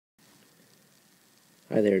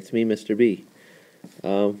Hi there, it's me, Mr. B.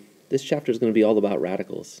 This chapter is going to be all about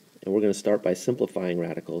radicals, and we're going to start by simplifying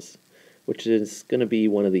radicals, which is going to be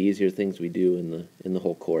one of the easier things we do in the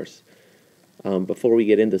whole course. Before we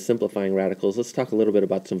get into simplifying radicals, let's talk a little bit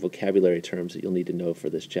about some vocabulary terms that you'll need to know for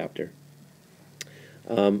this chapter.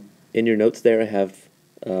 In your notes there, I have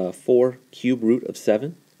 4 cube root of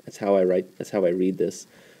 7. That's how I read this.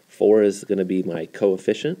 4 is going to be my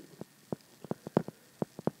coefficient.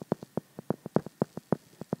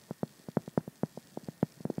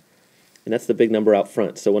 And that's the big number out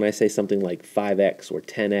front. So when I say something like 5x or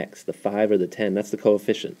 10x, the 5 or the 10, that's the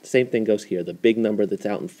coefficient. Same thing goes here. The big number that's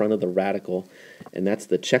out in front of the radical, and that's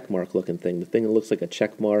the check mark looking thing. The thing that looks like a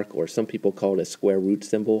check mark, or some people call it a square root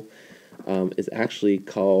symbol, is actually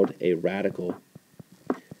called a radical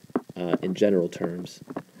in general terms,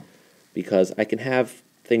 because I can have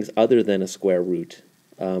things other than a square root.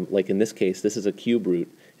 Like in this case, this is a cube root,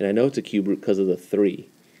 and I know it's a cube root because of the 3.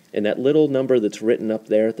 And that little number that's written up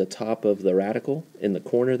there at the top of the radical, in the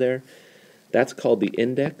corner there, that's called the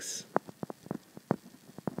index.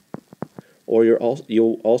 Or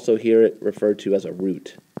you'll also hear it referred to as a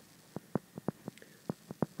root.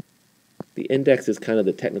 The index is kind of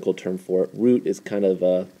the technical term for it. Root is kind of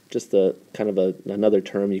another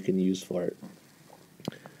term you can use for it.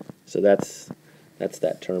 So that's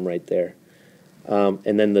that term right there.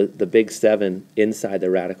 And then the big 7 inside the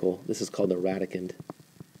radical, this is called the radicand.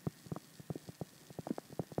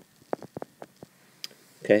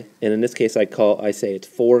 Okay, and in this case I say it's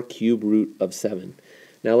 4 cube root of 7.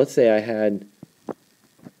 Now let's say I had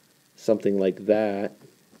something like that,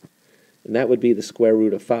 and that would be the square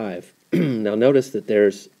root of 5. Now notice that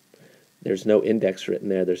there's no index written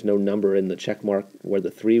there. There's no number in the check mark where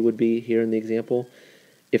the 3 would be here in the example.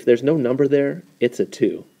 If there's no number there, it's a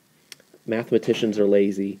 2. Mathematicians are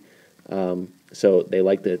lazy, so they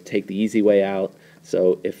like to take the easy way out.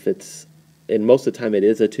 So and most of the time it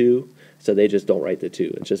is a 2, so they just don't write the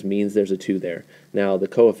 2. It just means there's a 2 there. Now the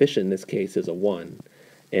coefficient in this case is a 1,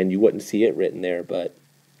 and you wouldn't see it written there, but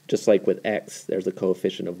just like with x, there's a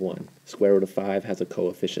coefficient of 1. Square root of 5 has a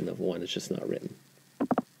coefficient of 1. It's just not written.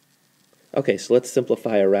 Okay, so let's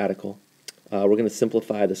simplify a radical. We're going to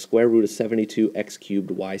simplify the square root of 72x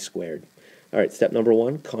cubed y squared. All right, step number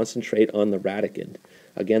 1, concentrate on the radicand.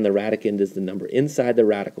 Again, the radicand is the number inside the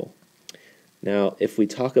radical. Now, if we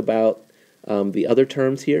talk about the other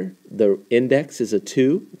terms here, the index is a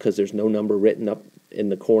 2 because there's no number written up in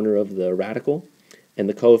the corner of the radical, and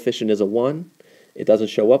the coefficient is a 1. It doesn't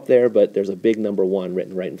show up there, but there's a big number 1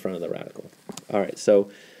 written right in front of the radical. All right, so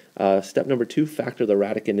step number 2, factor the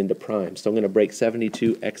radicand into primes. So I'm going to break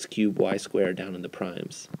 72x cubed y squared down into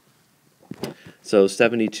primes. So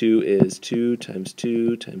 72 is 2 times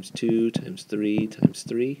 2 times 2 times 3 times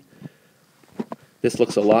 3. This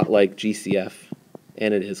looks a lot like GCF,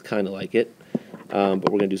 and it is kind of like it, but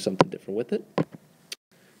we're going to do something different with it.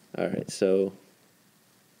 All right, so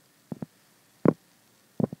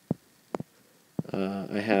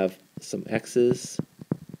I have some x's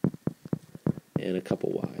and a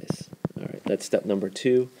couple y's. All right, that's step number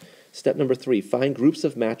 2. Step number 3, find groups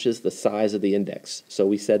of matches the size of the index. So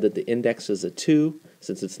we said that the index is a 2,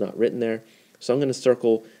 since it's not written there. So I'm going to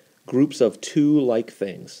circle groups of 2 like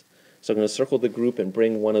things. So I'm going to circle the group and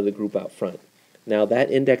bring one of the group out front. Now that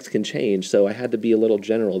index can change, so I had to be a little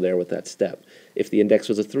general there with that step. If the index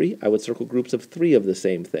was a 3, I would circle groups of 3 of the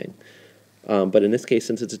same thing. But in this case,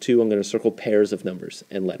 since it's a 2, I'm going to circle pairs of numbers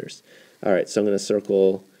and letters. All right, so I'm going to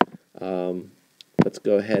circle, let's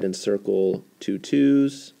go ahead and circle 2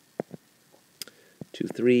 2s, 2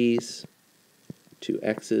 3s, 2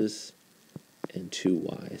 x's, and 2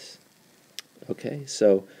 y's. Okay,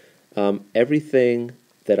 so everything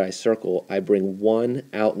that I circle, I bring 1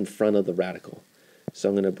 out in front of the radical. So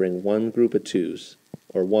I'm going to bring 1 group of 2's,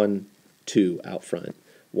 or 1 2 out front,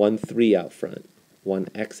 1 3 out front, 1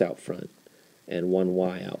 x out front, and 1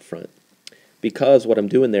 y out front. Because what I'm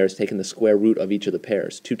doing there is taking the square root of each of the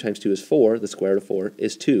pairs. 2 times 2 is 4, the square root of 4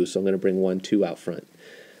 is 2, so I'm going to bring 1 2 out front.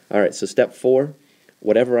 All right, so step 4,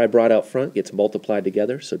 whatever I brought out front gets multiplied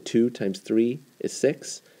together, so 2 times 3 is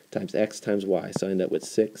 6, times x times y, so I end up with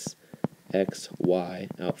 6xy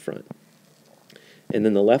out front. And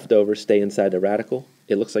then the leftovers stay inside the radical.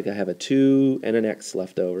 It looks like I have a 2 and an x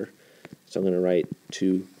left over, so I'm going to write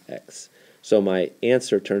 2x. So my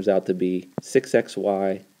answer turns out to be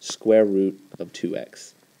 6xy square root of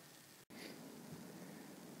 2x.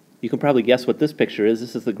 You can probably guess what this picture is.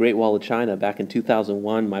 This is the Great Wall of China. Back in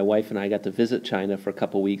 2001, my wife and I got to visit China for a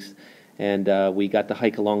couple weeks, and we got to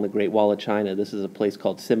hike along the Great Wall of China. This is a place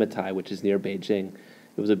called Simitai, which is near Beijing.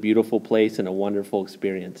 It was a beautiful place and a wonderful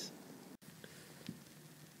experience.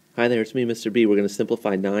 Hi there, it's me, Mr. B. We're going to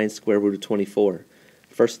simplify 9 square root of 24.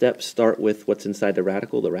 First step, start with what's inside the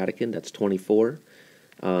radical, the radicand, that's 24.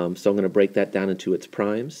 So I'm going to break that down into its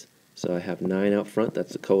primes. So I have 9 out front,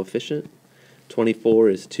 that's the coefficient. 24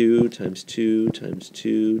 is 2 times 2 times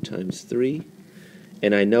 2 times 3.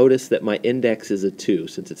 And I notice that my index is a 2,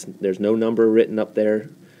 since there's no number written up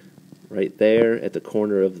there, right there at the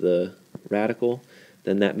corner of the radical,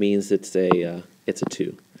 then that means it's a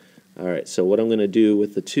 2. Alright, so what I'm going to do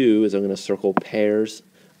with the 2 is I'm going to circle pairs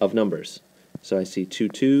of numbers. So I see 2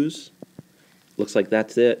 2s, looks like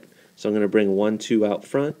that's it. So I'm going to bring 1 2 out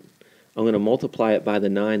front. I'm going to multiply it by the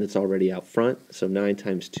 9 that's already out front. So 9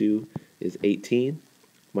 times 2 is 18.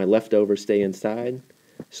 My leftovers stay inside.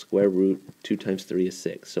 Square root 2 times 3 is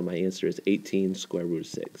 6. So my answer is 18 square root of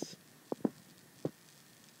 6.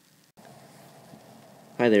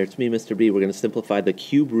 Hi there, it's me, Mr. B. We're going to simplify the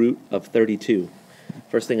cube root of 32.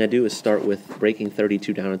 First thing I do is start with breaking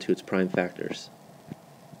 32 down into its prime factors.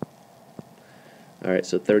 Alright,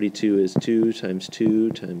 so 32 is 2 times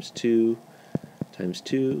 2 times 2 times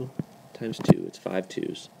 2 times 2. It's 5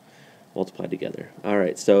 2's multiplied together.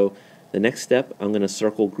 Alright, so the next step, I'm going to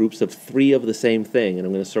circle groups of 3 of the same thing. And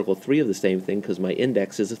I'm going to circle 3 of the same thing because my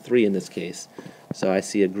index is a 3 in this case. So I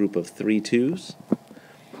see a group of 3 2's.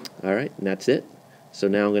 Alright, and that's it. So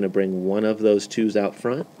now I'm going to bring one of those 2's out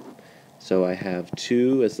front. So I have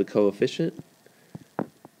 2 as the coefficient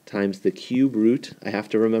times the cube root. I have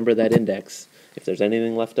to remember that index. If there's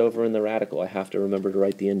anything left over in the radical, I have to remember to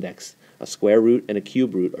write the index. A square root and a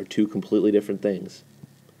cube root are 2 completely different things.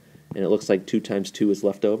 And it looks like 2 times 2 is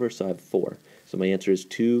left over, so I have 4. So my answer is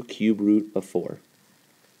 2 cube root of 4.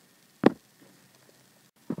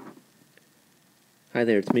 Hi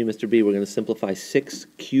there, it's me, Mr. B. We're going to simplify 6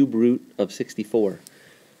 cube root of 64.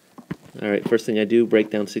 Alright, first thing I do, break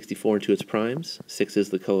down 64 into its primes. 6 is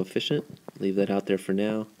the coefficient. Leave that out there for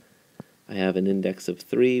now. I have an index of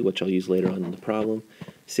 3, which I'll use later on in the problem.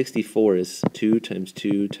 64 is 2 times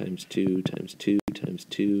 2 times 2 times 2 times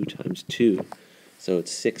 2 times 2. So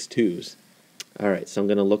it's 6 2's. Alright, so I'm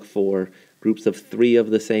going to look for groups of 3 of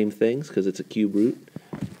the same things because it's a cube root.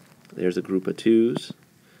 There's a group of 2's.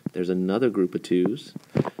 There's another group of 2's.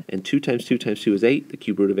 And 2 times 2 times 2 is 8. The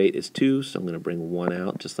cube root of 8 is 2, so I'm going to bring 1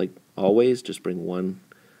 out. Just like always, just bring 1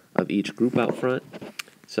 of each group out front.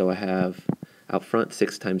 So I have out front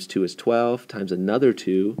 6 times 2 is 12, times another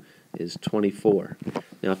 2 is 24.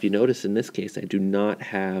 Now if you notice in this case, I do not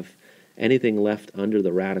have anything left under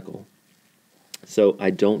the radical. So I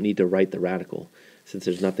don't need to write the radical. Since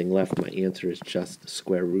there's nothing left, my answer is just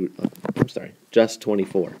square root of, just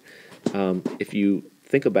 24. If you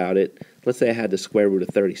think about it, let's say I had the square root of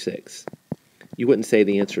 36. You wouldn't say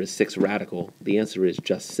the answer is 6 radical. The answer is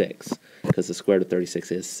just 6, because the square root of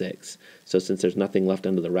 36 is 6. So since there's nothing left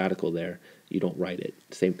under the radical there, you don't write it.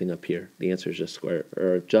 Same thing up here. The answer is just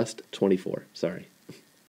just 24. Sorry.